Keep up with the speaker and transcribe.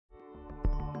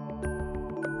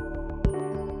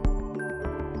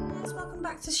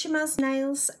Welcome back to Shamaz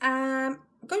Nails. I'm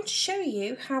going to show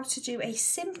you how to do a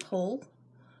simple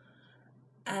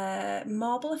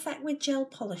marble effect with gel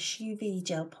polish, UV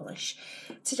gel polish.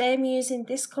 Today I'm using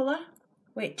this colour,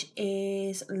 which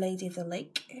is Lady of the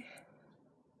Lake,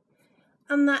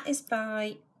 and that is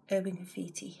by Urban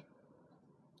Graffiti.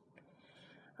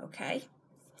 Okay,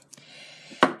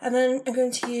 and then I'm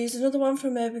going to use another one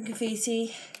from Urban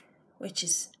Graffiti, which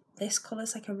is this colour.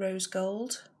 It's like a rose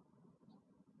gold.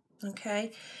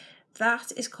 Okay,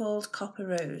 that is called Copper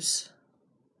Rose.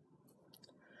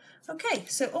 Okay,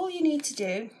 so all you need to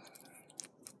do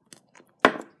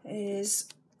is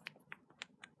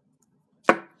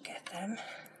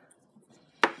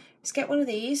get one of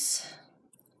these,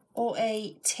 or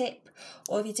a tip,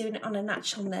 or if you're doing it on a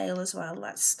natural nail as well,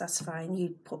 that's fine.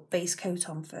 You put base coat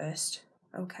on first.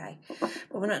 Okay, but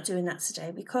we're not doing that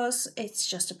today because it's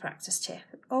just a practice tip.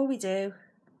 All we do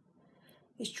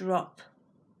is drop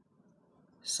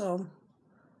some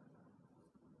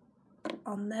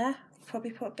on there.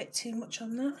 Probably put a bit too much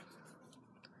on that,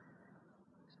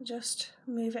 so just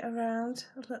move it around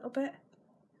a little bit.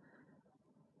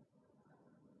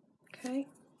 Okay,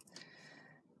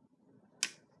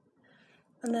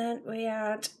 and then we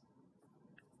add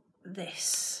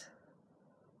this,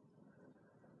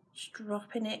 just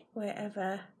dropping it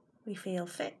wherever we feel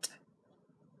fit.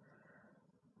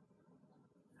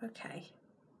 Okay.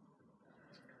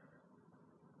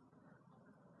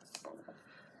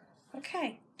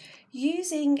 Okay,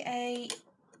 using a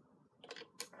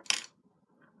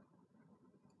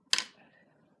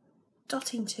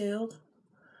dotting tool.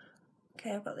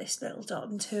 Okay, I've got this little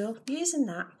dotting tool. Using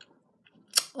that,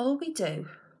 all we do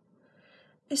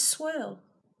is swirl.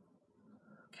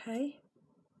 Okay,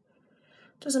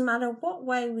 doesn't matter what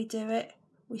way we do it,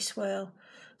 we swirl.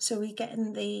 So we're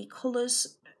getting the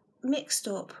colours mixed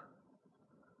up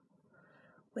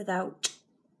without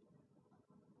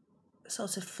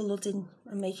sort of flooding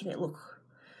and making it look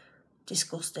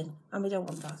disgusting, and we don't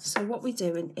want that. So what we're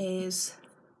doing is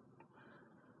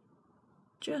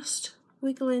just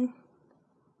wiggling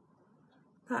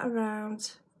that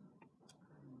around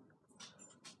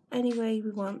any way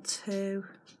we want to.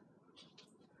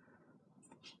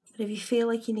 But if you feel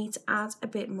like you need to add a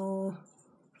bit more,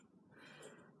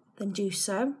 then do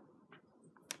so.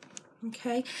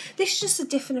 Okay, this is just a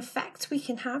different effect we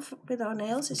can have with our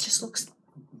nails. It just looks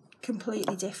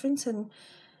completely different, and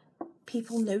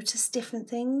people notice different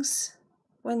things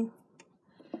when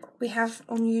we have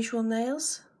unusual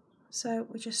nails. So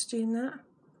we're just doing that.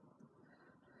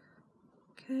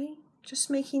 Okay, just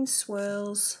making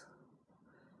swirls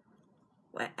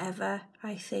wherever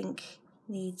I think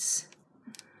needs.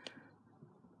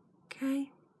 Okay.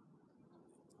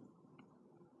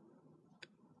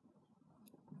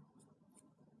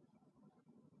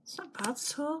 It's not bad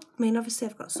at all. I mean, obviously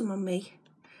I've got some on me.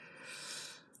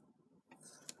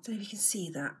 I don't know if you can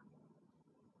see that.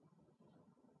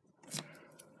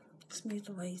 Let's move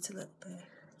the light a little bit.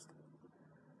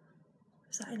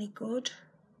 Is that any good?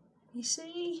 You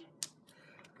see?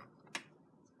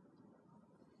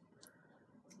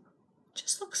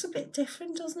 Just looks a bit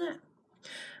different, doesn't it?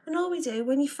 And all we do,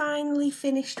 when you're finally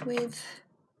finished with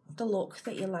the look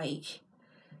that you like,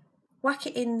 whack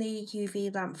it in the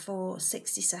UV lamp for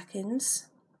 60 seconds.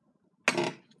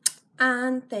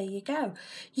 And there you go.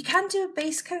 You can do a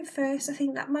base coat first. I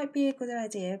think that might be a good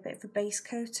idea, a bit of a base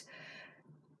coat,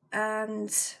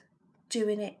 and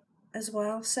doing it as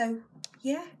well. So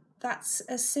yeah, that's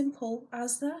as simple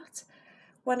as that.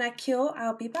 When I cure,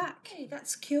 I'll be back. Okay,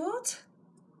 that's cured,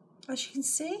 as you can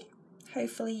see.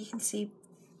 Hopefully you can see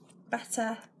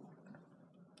better.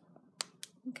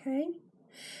 Okay,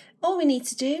 all we need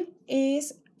to do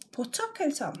is put top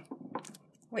coat on,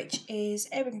 which is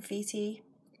Urban Graffiti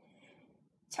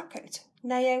top coat.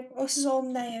 Nao, this is all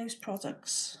Nao's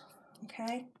products.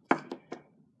 Okay.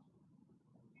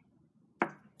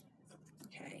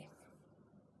 Okay.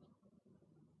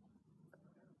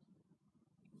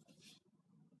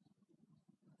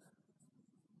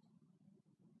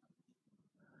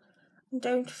 And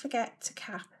don't forget to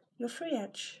cap your free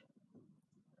edge.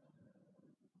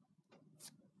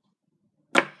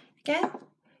 Again,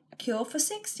 cure for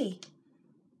 60.